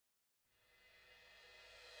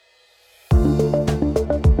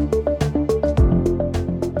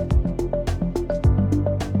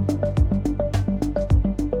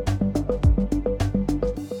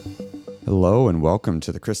and welcome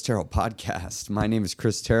to the Chris Terrell podcast. My name is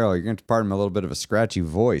Chris Terrell. You're going to pardon me a little bit of a scratchy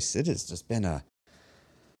voice. It has just been I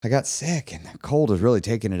got sick and the cold has really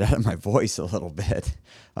taken it out of my voice a little bit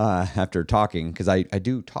after talking, because I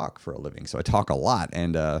do talk for a living, so I talk a lot.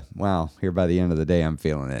 And wow, here by the end of the day, I'm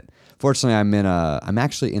feeling it. Fortunately, I'm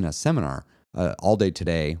actually in a seminar all day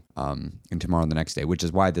today and tomorrow and the next day, which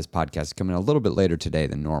is why this podcast is coming a little bit later today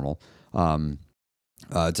than normal.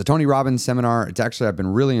 It's a Tony Robbins seminar. I've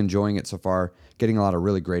been really enjoying it so far, getting a lot of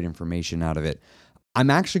really great information out of it. I'm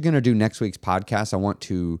actually going to do next week's podcast. I want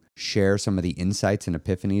to share some of the insights and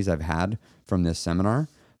epiphanies I've had from this seminar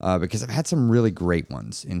because I've had some really great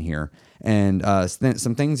ones in here, and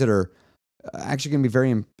some things that are actually going to be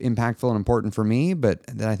very impactful and important for me, but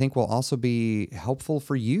that I think will also be helpful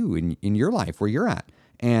for you in your life where you're at.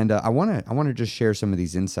 And I want to just share some of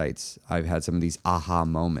these insights. I've had some of these aha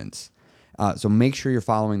moments. So make sure you're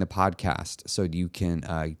following the podcast so you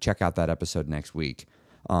can check out that episode next week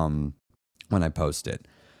when I post it.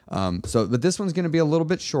 But this one's going to be a little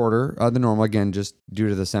bit shorter than normal, again, just due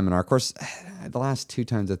to the seminar. Of course, the last two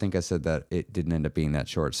times I think I said that it didn't end up being that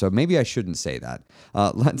short, so maybe I shouldn't say that.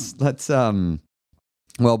 Well,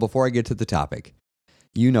 before I get to the topic,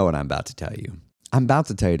 you know what I'm about to tell you. I'm about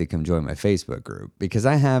to tell you to come join my Facebook group, because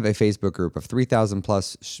I have a Facebook group of 3,000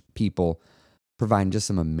 plus people providing just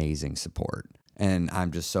some amazing support. And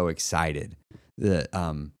I'm just so excited that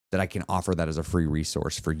I can offer that as a free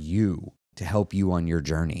resource for you to help you on your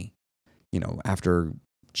journey. You know, after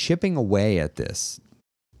chipping away at this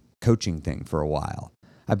coaching thing for a while,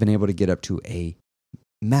 I've been able to get up to a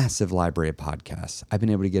massive library of podcasts. I've been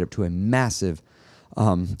able to get up to a massive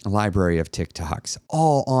library of TikToks,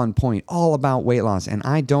 all on point, all about weight loss. And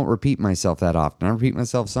I don't repeat myself that often. I repeat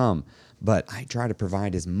myself some, but I try to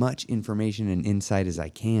provide as much information and insight as I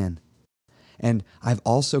can. And I've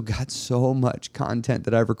also got so much content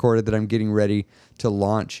that I've recorded that I'm getting ready to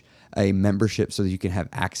launch a membership so that you can have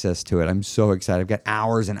access to it. I'm so excited. I've got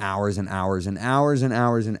hours and hours and hours and hours and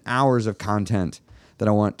hours and hours of content that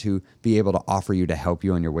I want to be able to offer you to help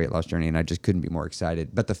you on your weight loss journey. And I just couldn't be more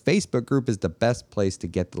excited. But the Facebook group is the best place to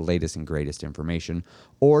get the latest and greatest information,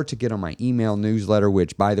 or to get on my email newsletter,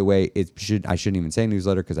 which, by the way, I shouldn't even say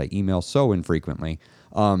newsletter because I email so infrequently.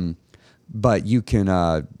 But you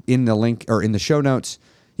can, in the link or in the show notes,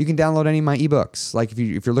 you can download any of my ebooks. Like if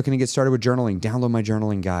you're looking to get started with journaling, download my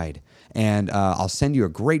journaling guide. And I'll send you a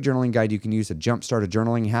great journaling guide you can use to jumpstart a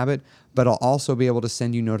journaling habit, but I'll also be able to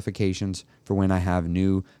send you notifications for when I have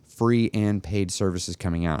new free and paid services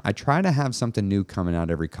coming out. I try to have something new coming out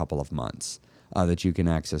every couple of months that you can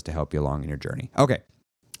access to help you along in your journey. Okay,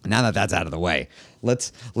 now that that's out of the way,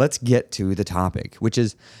 let's get to the topic, which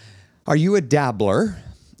is, are you a dabbler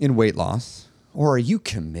in weight loss, or are you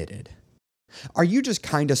committed? Are you just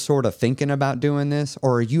kind of sort of thinking about doing this,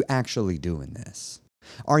 or are you actually doing this?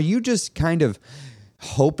 Are you just kind of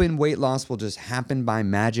hoping weight loss will just happen by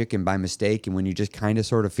magic and by mistake, and when you just kind of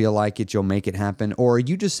sort of feel like it, you'll make it happen? Or are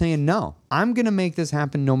you just saying, no, I'm going to make this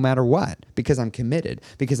happen no matter what, because I'm committed,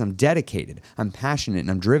 because I'm dedicated, I'm passionate, and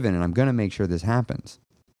I'm driven, and I'm going to make sure this happens?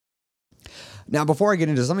 Now, before I get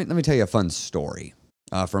into this, let me tell you a fun story.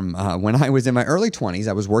 From when I was in my early 20s,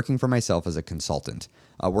 I was working for myself as a consultant,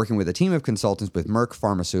 working with a team of consultants with Merck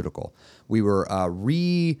Pharmaceutical. We were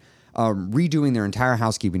redoing their entire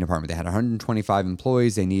housekeeping department. They had 125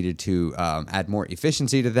 employees. They needed to add more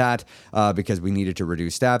efficiency to that because we needed to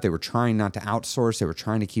reduce staff. They were trying not to outsource. They were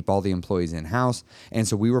trying to keep all the employees in-house. And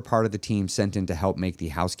so we were part of the team sent in to help make the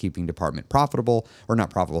housekeeping department profitable, or not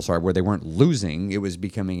profitable, sorry, where they weren't losing. It was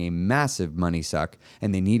becoming a massive money suck,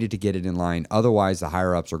 and they needed to get it in line. Otherwise, the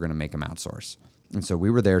higher-ups were going to make them outsource. And so we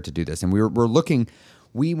were there to do this. And we're looking,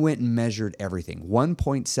 we went and measured everything.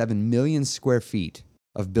 1.7 million square feet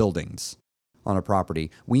of buildings on a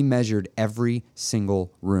property. We measured every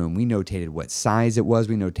single room. We notated what size it was.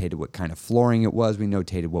 We notated what kind of flooring it was. We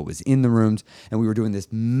notated what was in the rooms. And we were doing this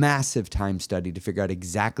massive time study to figure out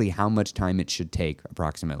exactly how much time it should take,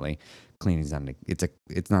 approximately. Cleaning's not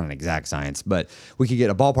it's not an exact science, but we could get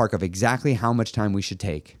a ballpark of exactly how much time we should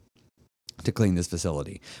take to clean this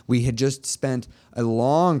facility. We had just spent a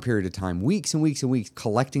long period of time, weeks and weeks and weeks,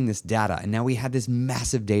 collecting this data, and now we had this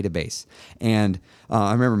massive database. And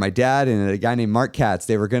I remember my dad and a guy named Mark Katz,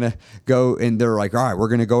 they were going to go, and they're like, all right, we're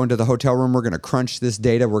going to go into the hotel room, we're going to crunch this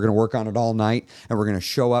data, we're going to work on it all night, and we're going to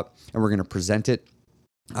show up, and we're going to present it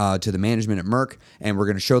to the management at Merck, and we're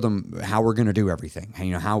going to show them how we're going to do everything,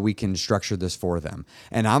 how we can structure this for them.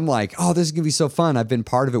 And I'm like, oh, this is going to be so fun. I've been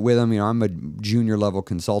part of it with them. I'm a junior level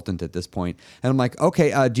consultant at this point. And I'm like,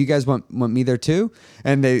 okay, do you guys want me there too?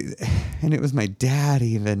 And it was my dad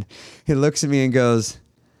even. He looks at me and goes,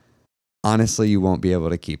 honestly, you won't be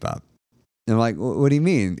able to keep up. And I'm like, what do you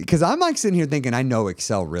mean? Because I'm like sitting here thinking I know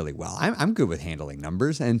Excel really well. I'm good with handling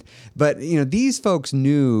numbers. But these folks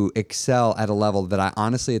knew Excel at a level that I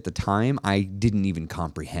honestly at the time, I didn't even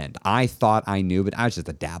comprehend. I thought I knew, but I was just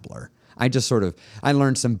a dabbler. I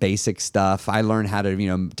learned some basic stuff. I learned how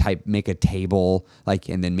to, make a table,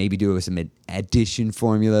 and then maybe do some addition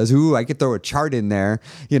formulas. Ooh, I could throw a chart in there.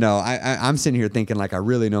 I'm sitting here thinking like I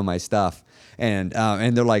really know my stuff. And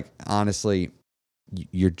they're like, honestly,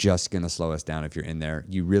 you're just going to slow us down if you're in there.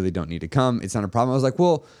 You really don't need to come. It's not a problem. I was like,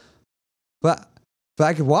 well, but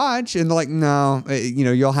I could watch. And they're like, no,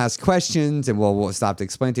 you'll ask questions and we'll stop to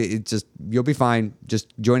explain to you. You'll be fine.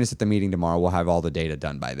 Just join us at the meeting tomorrow. We'll have all the data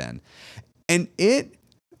done by then. And it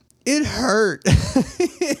hurt.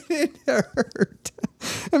 It hurt.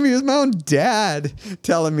 I mean, it was my own dad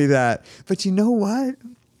telling me that. But you know what?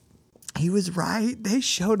 He was right. They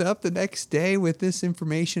showed up the next day with this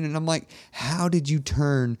information. And I'm like, how did you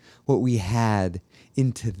turn what we had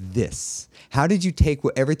into this? How did you take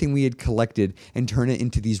everything we had collected and turn it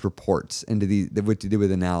into these reports, into what to do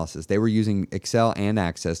with analysis? They were using Excel and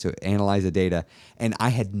Access to analyze the data. And I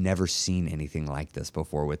had never seen anything like this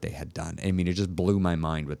before, what they had done. I mean, it just blew my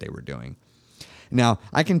mind what they were doing. Now,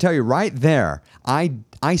 I can tell you right there,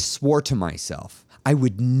 I swore to myself I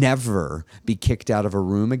would never be kicked out of a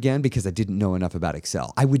room again because I didn't know enough about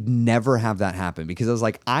Excel. I would never have that happen because I was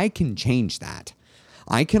like, I can change that.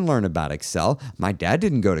 I can learn about Excel. My dad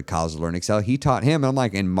didn't go to college to learn Excel. He taught him. And I'm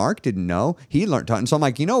like, and Mark didn't know. He taught. And so I'm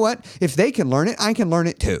like, you know what? If they can learn it, I can learn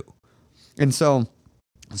it too. And so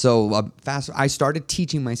I started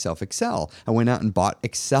teaching myself Excel. I went out and bought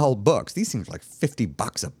Excel books. These things were like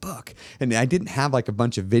 $50 a book. And I didn't have like a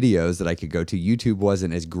bunch of videos that I could go to. YouTube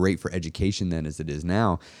wasn't as great for education then as it is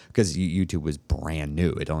now because YouTube was brand new.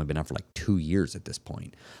 It had only been out for like 2 years at this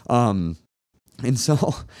point. And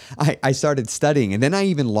so I started studying, and then I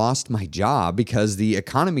even lost my job because the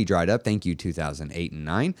economy dried up. Thank you, 2008 and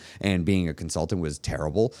 9. And being a consultant was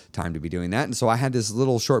terrible time to be doing that. And so I had this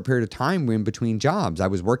little short period of time in between jobs. I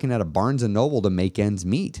was working at a Barnes & Noble to make ends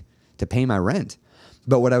meet, to pay my rent.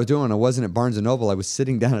 But what I was doing when I wasn't at Barnes & Noble, I was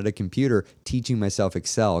sitting down at a computer teaching myself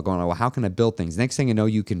Excel, going, well, how can I build things? Next thing you know,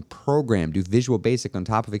 you can program, do Visual Basic on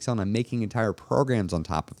top of Excel, and I'm making entire programs on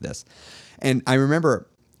top of this. And I remember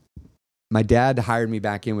my dad hired me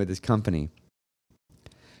back in with his company,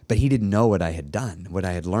 but he didn't know what I had done, what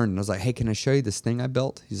I had learned. And I was like, hey, can I show you this thing I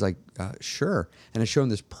built? He's like, sure. And I showed him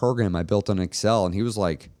this program I built on Excel, and he was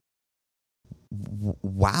like,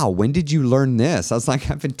 wow, when did you learn this? I was like,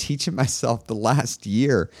 I've been teaching myself the last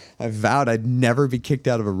year. I vowed I'd never be kicked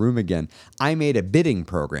out of a room again. I made a bidding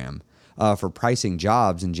program for pricing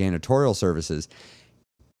jobs and janitorial services.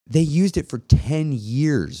 They used it for 10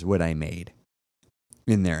 years, what I made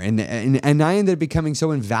in there. And I ended up becoming so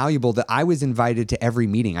invaluable that I was invited to every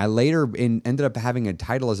meeting. I later ended up having a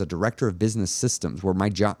title as a director of business systems, where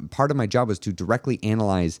part of my job was to directly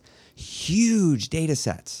analyze huge data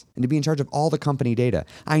sets and to be in charge of all the company data.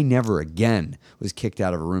 I never again was kicked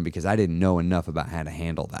out of a room because I didn't know enough about how to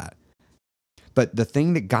handle that. But the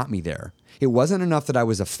thing that got me there, it wasn't enough that I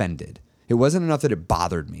was offended. It wasn't enough that it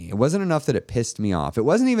bothered me. It wasn't enough that it pissed me off. It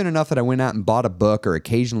wasn't even enough that I went out and bought a book or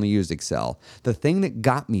occasionally used Excel. The thing that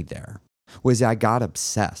got me there was I got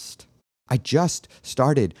obsessed. I just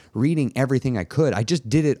started reading everything I could. I just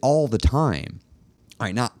did it all the time. All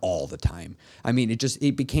right, not all the time. I mean,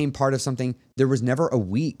 it became part of something. There was never a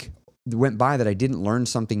week that went by that I didn't learn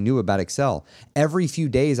something new about Excel. Every few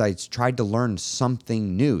days, I tried to learn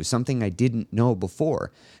something new, something I didn't know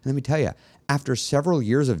before. And let me tell you, after several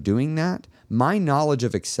years of doing that, my knowledge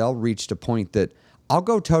of Excel reached a point that I'll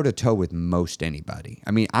go toe-to-toe with most anybody.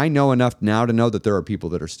 I mean, I know enough now to know that there are people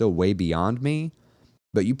that are still way beyond me,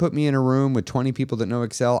 but you put me in a room with 20 people that know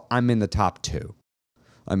Excel, I'm in the top 2.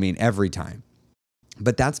 I mean, every time.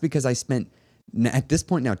 But that's because I spent, at this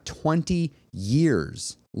point now, 20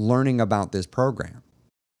 years learning about this program.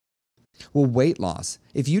 Well, weight loss,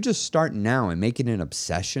 if you just start now and make it an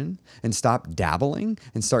obsession and stop dabbling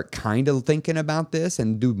and start kind of thinking about this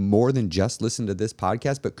and do more than just listen to this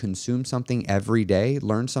podcast, but consume something every day,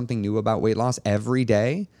 learn something new about weight loss every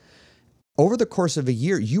day, over the course of a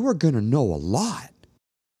year, you are going to know a lot.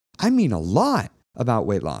 I mean, a lot about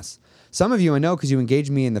weight loss. Some of you I know because you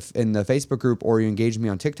engage me in the Facebook group or you engage me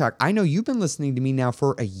on TikTok. I know you've been listening to me now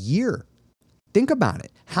for a year. Think about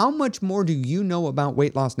it. How much more do you know about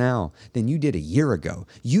weight loss now than you did a year ago?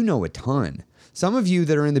 You know a ton. Some of you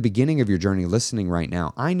that are in the beginning of your journey listening right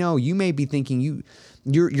now, I know you may be thinking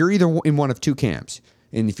you're either in one of two camps.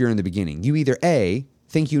 And if you're in the beginning, you either A,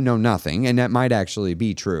 think you know nothing, and that might actually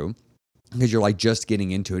be true, because you're like just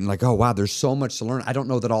getting into it and like, oh, wow, there's so much to learn. I don't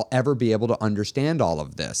know that I'll ever be able to understand all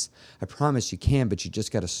of this. I promise you can, but you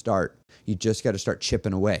just got to start. You just got to start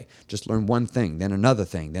chipping away. Just learn one thing, then another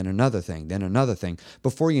thing, then another thing, then another thing.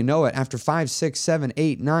 Before you know it, after 5, 6, 7,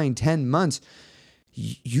 8, 9, 10 months,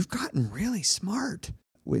 you've gotten really smart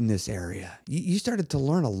in this area. You started to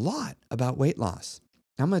learn a lot about weight loss.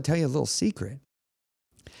 I'm going to tell you a little secret.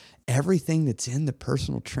 Everything that's in the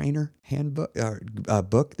personal trainer handbook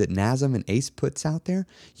book that Nazem and Ace puts out there,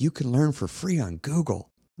 you can learn for free on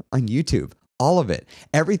Google, on YouTube, all of it.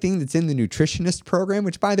 Everything that's in the nutritionist program,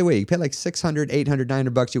 which by the way, you pay like $600, $800,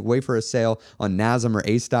 $900. You can wait for a sale on Nazem or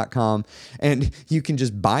Ace.com, and you can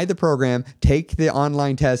just buy the program, take the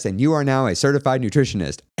online test, and you are now a certified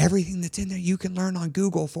nutritionist. Everything that's in there, you can learn on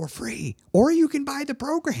Google for free, or you can buy the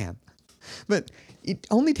program. But it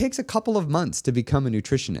only takes a couple of months to become a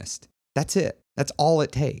nutritionist. That's it. That's all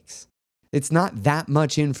it takes. It's not that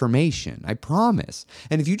much information, I promise.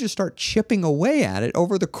 And if you just start chipping away at it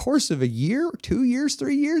over the course of a year, 2 years,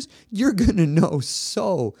 3 years, you're going to know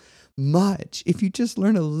so much if you just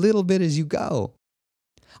learn a little bit as you go.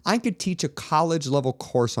 I could teach a college level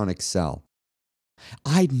course on Excel.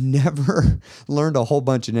 I'd never learned a whole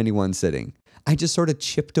bunch in any one sitting. I just sort of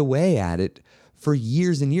chipped away at it for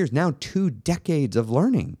years and years, now 2 decades of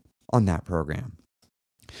learning on that program.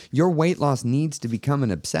 Your weight loss needs to become an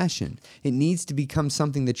obsession. It needs to become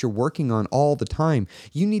something that you're working on all the time.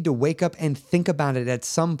 You need to wake up and think about it at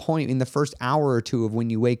some point in the first hour or two of when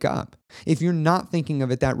you wake up. If you're not thinking of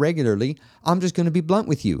it that regularly, I'm just going to be blunt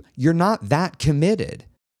with you. You're not that committed.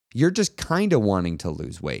 You're just kind of wanting to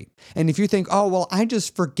lose weight. And if you think, oh, well, I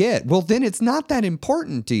just forget, well, then it's not that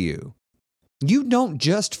important to you. You don't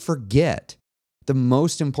just forget the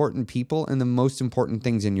most important people and the most important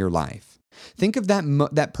things in your life. Think of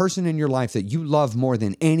that person in your life that you love more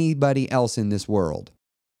than anybody else in this world.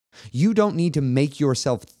 You don't need to make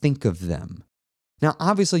yourself think of them. Now,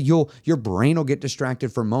 obviously, your brain will get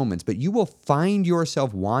distracted for moments, but you will find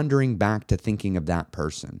yourself wandering back to thinking of that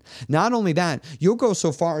person. Not only that, you'll go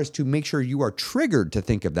so far as to make sure you are triggered to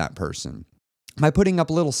think of that person by putting up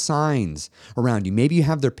little signs around you. Maybe you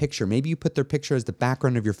have their picture. Maybe you put their picture as the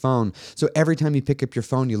background of your phone. So every time you pick up your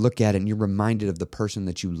phone, you look at it and you're reminded of the person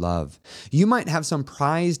that you love. You might have some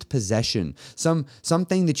prized possession,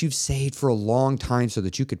 something that you've saved for a long time so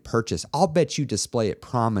that you could purchase. I'll bet you display it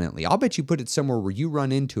prominently. I'll bet you put it somewhere where you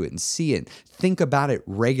run into it and see it. Think about it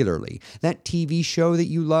regularly. That TV show that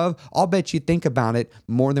you love, I'll bet you think about it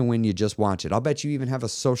more than when you just watch it. I'll bet you even have a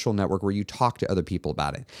social network where you talk to other people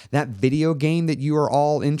about it. That video game that you are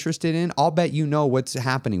all interested in, I'll bet you know what's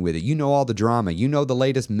happening with it. You know all the drama. You know the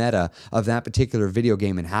latest meta of that particular video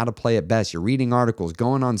game and how to play it best. You're reading articles,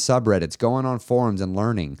 going on subreddits, going on forums and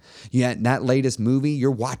learning. That latest movie,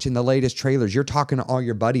 you're watching the latest trailers. You're talking to all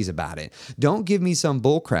your buddies about it. Don't give me some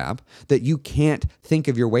bullcrap that you can't think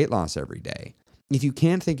of your weight loss every day. If you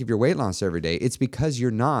can't think of your weight loss every day, it's because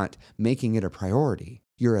you're not making it a priority.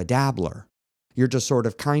 You're a dabbler. You're just sort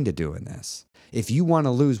of kind of doing this. If you want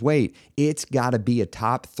to lose weight, it's got to be a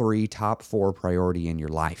top 3, top 4 priority in your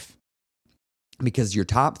life. Because your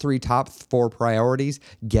top 3, top 4 priorities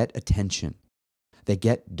get attention. They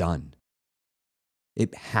get done.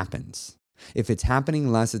 It happens. If it's happening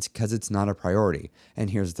less, it's because it's not a priority. And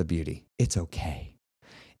here's the beauty. It's okay.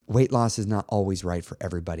 Weight loss is not always right for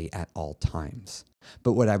everybody at all times.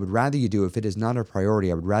 But what I would rather you do, if it is not a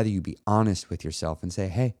priority, I would rather you be honest with yourself and say,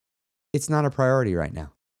 hey, it's not a priority right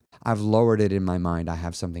now. I've lowered it in my mind. I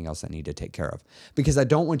have something else I need to take care of. Because I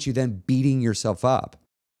don't want you then beating yourself up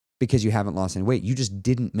because you haven't lost any weight. You just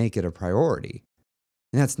didn't make it a priority.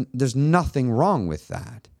 And there's nothing wrong with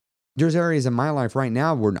that. There's areas in my life right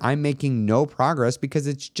now where I'm making no progress because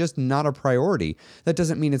it's just not a priority. That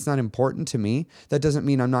doesn't mean it's not important to me. That doesn't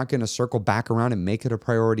mean I'm not going to circle back around and make it a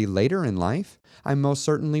priority later in life. I most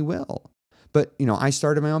certainly will. But, I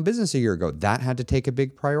started my own business a year ago. That had to take a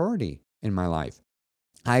big priority in my life.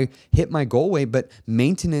 I hit my goal weight, but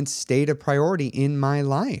maintenance stayed a priority in my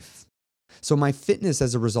life. So my fitness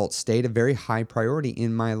as a result stayed a very high priority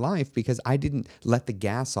in my life because I didn't let the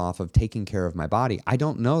gas off of taking care of my body. I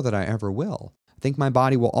don't know that I ever will. I think my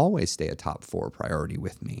body will always stay a top 4 priority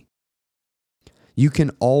with me. You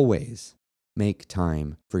can always make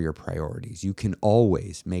time for your priorities. You can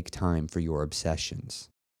always make time for your obsessions.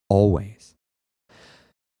 Always.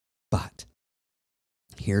 But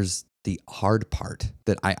here's the hard part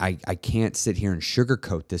that I can't sit here and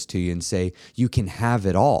sugarcoat this to you and say, you can have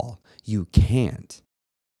it all. You can't.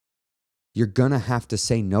 You're going to have to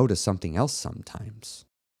say no to something else sometimes.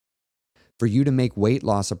 For you to make weight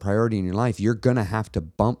loss a priority in your life, you're going to have to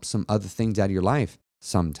bump some other things out of your life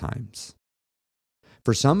sometimes.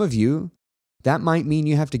 For some of you, That might mean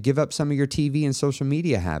you have to give up some of your TV and social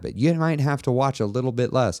media habit. You might have to watch a little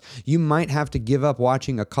bit less. You might have to give up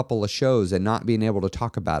watching a couple of shows and not being able to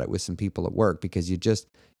talk about it with some people at work because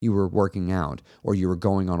you were working out, or you were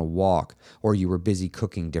going on a walk, or you were busy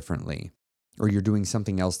cooking differently, or you're doing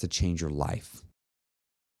something else to change your life.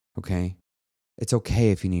 Okay? It's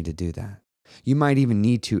okay if you need to do that. You might even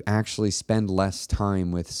need to actually spend less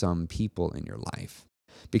time with some people in your life.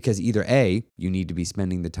 Because either A, you need to be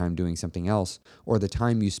spending the time doing something else, or the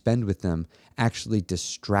time you spend with them actually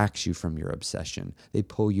distracts you from your obsession. They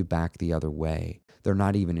pull you back the other way. They're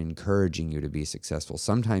not even encouraging you to be successful.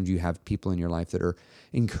 Sometimes you have people in your life that are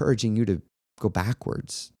encouraging you to go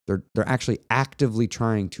backwards. They're actually actively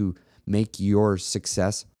trying to make your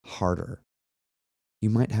success harder.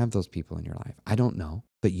 You might have those people in your life. I don't know,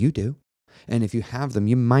 but you do. And if you have them,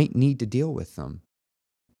 you might need to deal with them.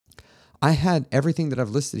 I had everything that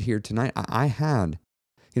I've listed here tonight.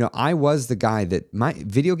 I was the guy that my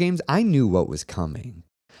video games, I knew what was coming.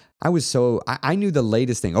 I knew the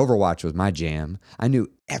latest thing. Overwatch was my jam. I knew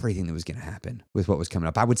everything that was going to happen with what was coming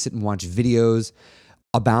up. I would sit and watch videos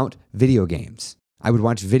about video games. I would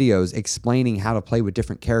watch videos explaining how to play with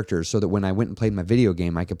different characters so that when I went and played my video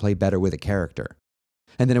game, I could play better with a character.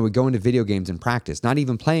 And then I would go into video games and practice, not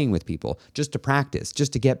even playing with people, just to practice,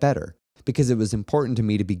 just to get better. Because it was important to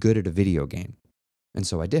me to be good at a video game. And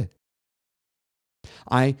so I did.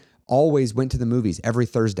 I always went to the movies every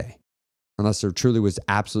Thursday, unless there truly was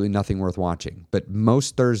absolutely nothing worth watching. But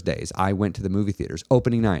most Thursdays, I went to the movie theaters.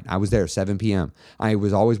 Opening night, I was there 7 p.m. I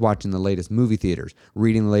was always watching the latest movie theaters,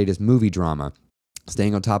 reading the latest movie drama,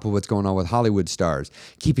 staying on top of what's going on with Hollywood stars,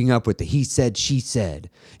 keeping up with the he said, she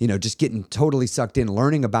said, just getting totally sucked in,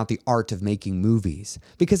 learning about the art of making movies.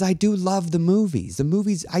 Because I do love the movies.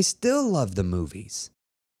 I still love the movies.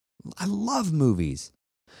 I love movies.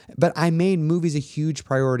 But I made movies a huge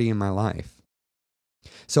priority in my life.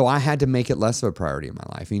 So I had to make it less of a priority in my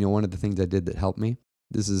life. One of the things I did that helped me,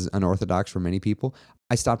 this is unorthodox for many people,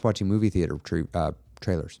 I stopped watching movie theater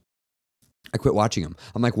trailers. I quit watching them.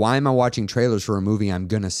 I'm like, why am I watching trailers for a movie I'm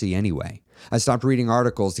going to see anyway? I stopped reading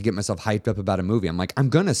articles to get myself hyped up about a movie. I'm like, I'm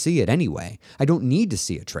going to see it anyway. I don't need to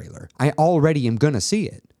see a trailer. I already am going to see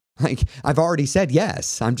it. Like, I've already said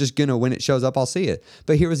yes. I'm just going to, when it shows up, I'll see it.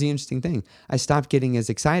 But here was the interesting thing. I stopped getting as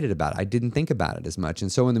excited about it. I didn't think about it as much.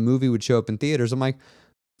 And so when the movie would show up in theaters, I'm like,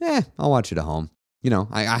 I'll watch it at home.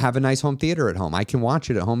 I have a nice home theater at home. I can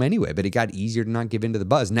watch it at home anyway, but it got easier to not give in to the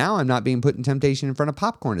buzz. Now I'm not being put in temptation in front of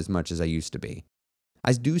popcorn as much as I used to be.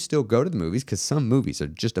 I do still go to the movies because some movies are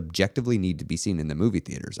just objectively need to be seen in the movie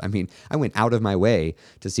theaters. I mean, I went out of my way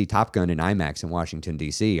to see Top Gun in IMAX in Washington,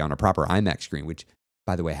 D.C. on a proper IMAX screen, which,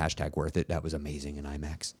 by the way, #worth it. That was amazing in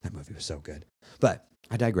IMAX. That movie was so good. But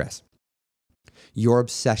I digress. Your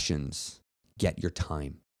obsessions get your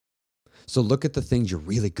time. So look at the things you're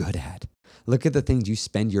really good at. Look at the things you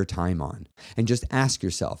spend your time on and just ask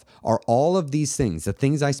yourself, are all of these things, the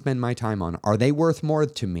things I spend my time on, are they worth more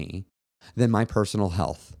to me than my personal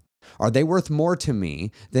health? Are they worth more to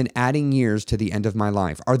me than adding years to the end of my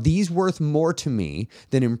life? Are these worth more to me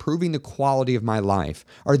than improving the quality of my life?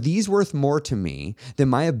 Are these worth more to me than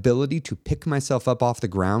my ability to pick myself up off the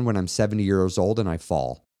ground when I'm 70 years old and I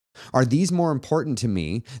fall? Are these more important to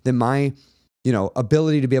me than my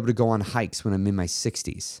ability to be able to go on hikes when I'm in my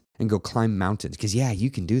 60s and go climb mountains? Because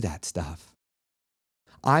you can do that stuff.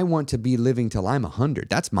 I want to be living till I'm 100.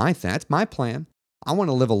 That's my plan. I want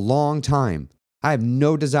to live a long time. I have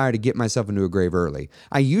no desire to get myself into a grave early.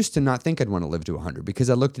 I used to not think I'd want to live to 100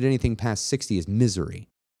 because I looked at anything past 60 as misery.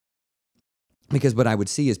 Because what I would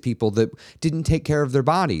see is people that didn't take care of their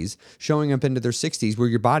bodies showing up into their 60s where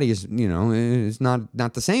your body is, is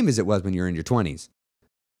not the same as it was when you're in your 20s.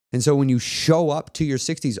 And so when you show up to your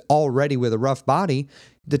 60s already with a rough body,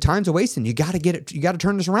 the time's a wasting. You got to get it. You got to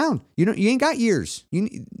turn this around. You ain't got years.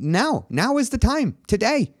 Now is the time.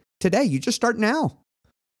 Today, you just start now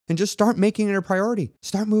and just start making it a priority.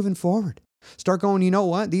 Start moving forward. Start going, you know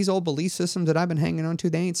what? These old belief systems that I've been hanging on to,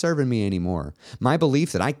 they ain't serving me anymore. My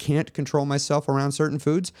belief that I can't control myself around certain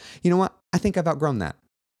foods, you know what? I think I've outgrown that.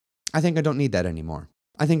 I think I don't need that anymore.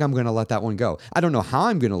 I think I'm going to let that one go. I don't know how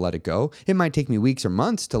I'm going to let it go. It might take me weeks or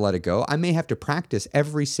months to let it go. I may have to practice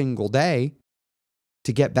every single day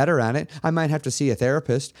to get better at it. I might have to see a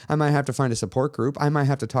therapist. I might have to find a support group. I might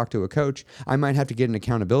have to talk to a coach. I might have to get an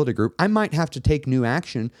accountability group. I might have to take new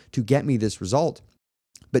action to get me this result.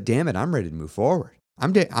 But damn it, I'm ready to move forward.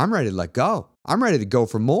 I'm ready to let go. I'm ready to go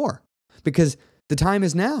for more because the time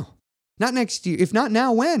is now. Not next year. If not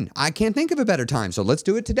now, when? I can't think of a better time. So let's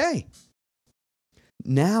do it today.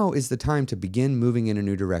 Now is the time to begin moving in a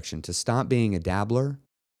new direction, to stop being a dabbler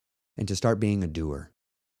and to start being a doer.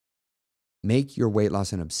 Make your weight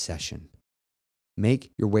loss an obsession.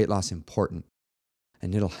 Make your weight loss important,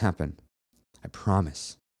 and it'll happen. I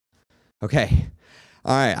promise. Okay.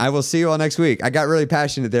 All right. I will see you all next week. I got really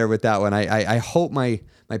passionate there with that one. I hope my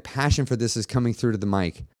passion for this is coming through to the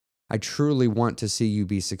mic. I truly want to see you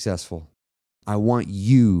be successful. I want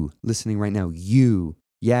you listening right now. You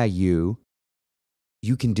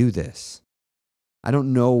can do this. I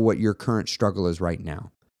don't know what your current struggle is right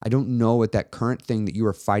now. I don't know what that current thing that you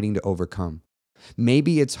are fighting to overcome.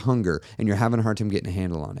 Maybe it's hunger and you're having a hard time getting a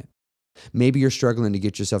handle on it. Maybe you're struggling to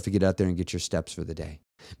get yourself to get out there and get your steps for the day.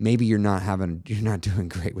 Maybe you're not doing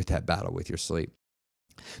great with that battle with your sleep.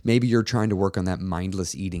 Maybe you're trying to work on that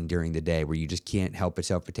mindless eating during the day where you just can't help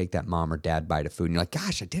yourself but take that mom or dad bite of food and you're like,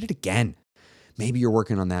 gosh, I did it again. Maybe you're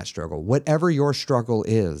working on that struggle. Whatever your struggle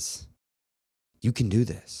is, you can do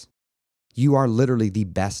this. You are literally the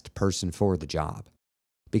best person for the job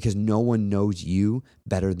because no one knows you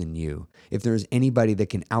better than you. If there's anybody that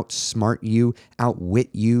can outsmart you, outwit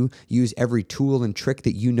you, use every tool and trick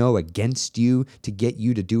that you know against you to get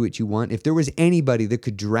you to do what you want, if there was anybody that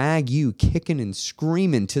could drag you kicking and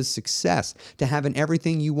screaming to success, to having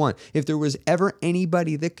everything you want, if there was ever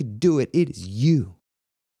anybody that could do it, it is you.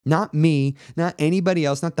 Not me, not anybody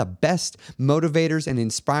else, not the best motivators and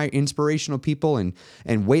inspirational people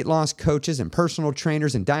and weight loss coaches and personal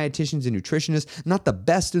trainers and dietitians and nutritionists. Not the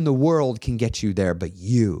best in the world can get you there, but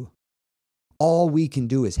you. All we can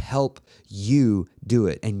do is help you do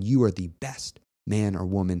it, and you are the best man or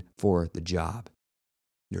woman for the job.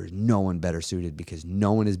 There is no one better suited because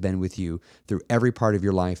no one has been with you through every part of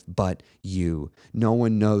your life but you. No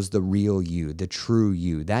one knows the real you, the true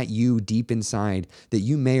you, that you deep inside that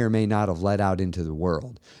you may or may not have let out into the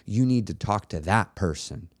world. You need to talk to that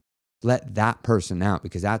person. Let that person out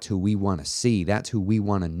because that's who we want to see. That's who we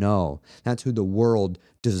want to know. That's who the world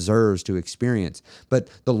deserves to experience. But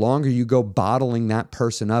the longer you go bottling that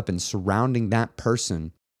person up and surrounding that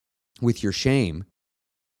person with your shame,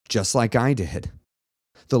 just like I did,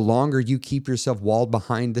 the longer you keep yourself walled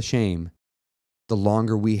behind the shame, the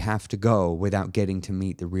longer we have to go without getting to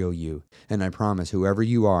meet the real you. And I promise, whoever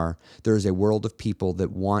you are, there is a world of people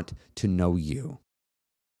that want to know you,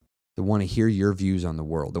 that want to hear your views on the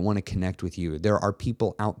world, that want to connect with you. There are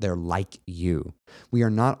people out there like you. We are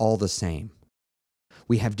not all the same.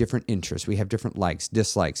 We have different interests. We have different likes,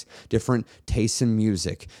 dislikes, different tastes in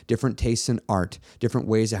music, different tastes in art, different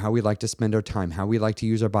ways of how we like to spend our time, how we like to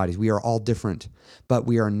use our bodies. We are all different, but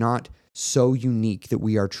we are not so unique that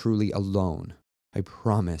we are truly alone. I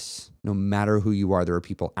promise, no matter who you are, there are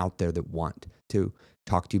people out there that want to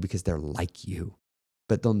talk to you because they're like you,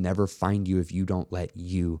 but they'll never find you if you don't let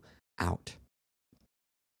you out.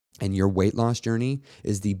 And your weight loss journey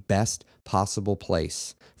is the best possible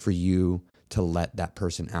place for you to let that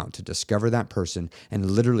person out, to discover that person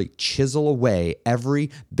and literally chisel away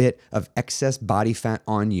every bit of excess body fat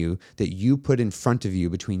on you that you put in front of you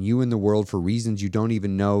between you and the world for reasons you don't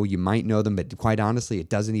even know. You might know them, but quite honestly, it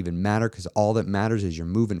doesn't even matter because all that matters is you're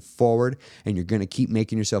moving forward and you're going to keep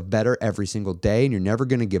making yourself better every single day and you're never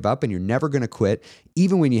going to give up and you're never going to quit,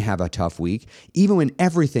 even when you have a tough week, even when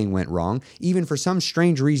everything went wrong, even for some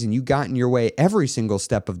strange reason you got in your way every single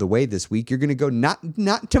step of the way this week. You're going to go,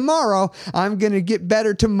 not tomorrow. I'm going to get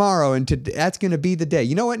better tomorrow, and that's going to be the day.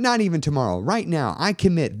 You know what? Not even tomorrow. Right now, I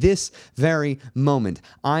commit this very moment.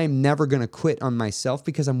 I'm never going to quit on myself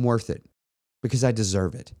because I'm worth it, because I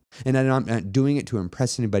deserve it. And I'm not doing it to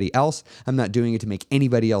impress anybody else. I'm not doing it to make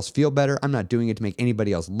anybody else feel better. I'm not doing it to make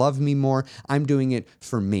anybody else love me more. I'm doing it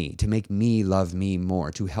for me, to make me love me more,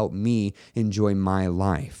 to help me enjoy my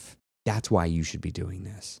life. That's why you should be doing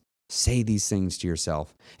this. Say these things to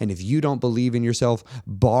yourself. And if you don't believe in yourself,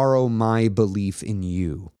 borrow my belief in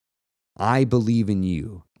you. I believe in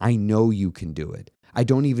you. I know you can do it. I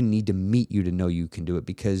don't even need to meet you to know you can do it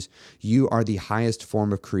because you are the highest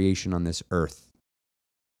form of creation on this earth.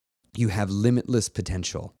 You have limitless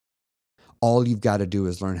potential. All you've got to do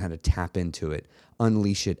is learn how to tap into it,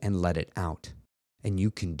 unleash it, and let it out. And you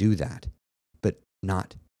can do that, but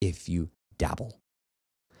not if you dabble.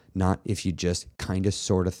 Not if you just kind of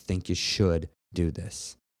sort of think you should do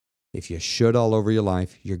this. If you should all over your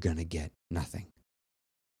life, you're going to get nothing.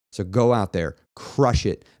 So go out there, crush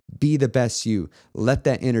it, be the best you, let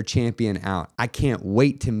that inner champion out. I can't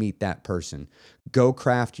wait to meet that person. Go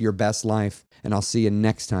craft your best life, and I'll see you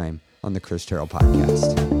next time on the Chris Terrell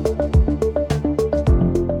Podcast.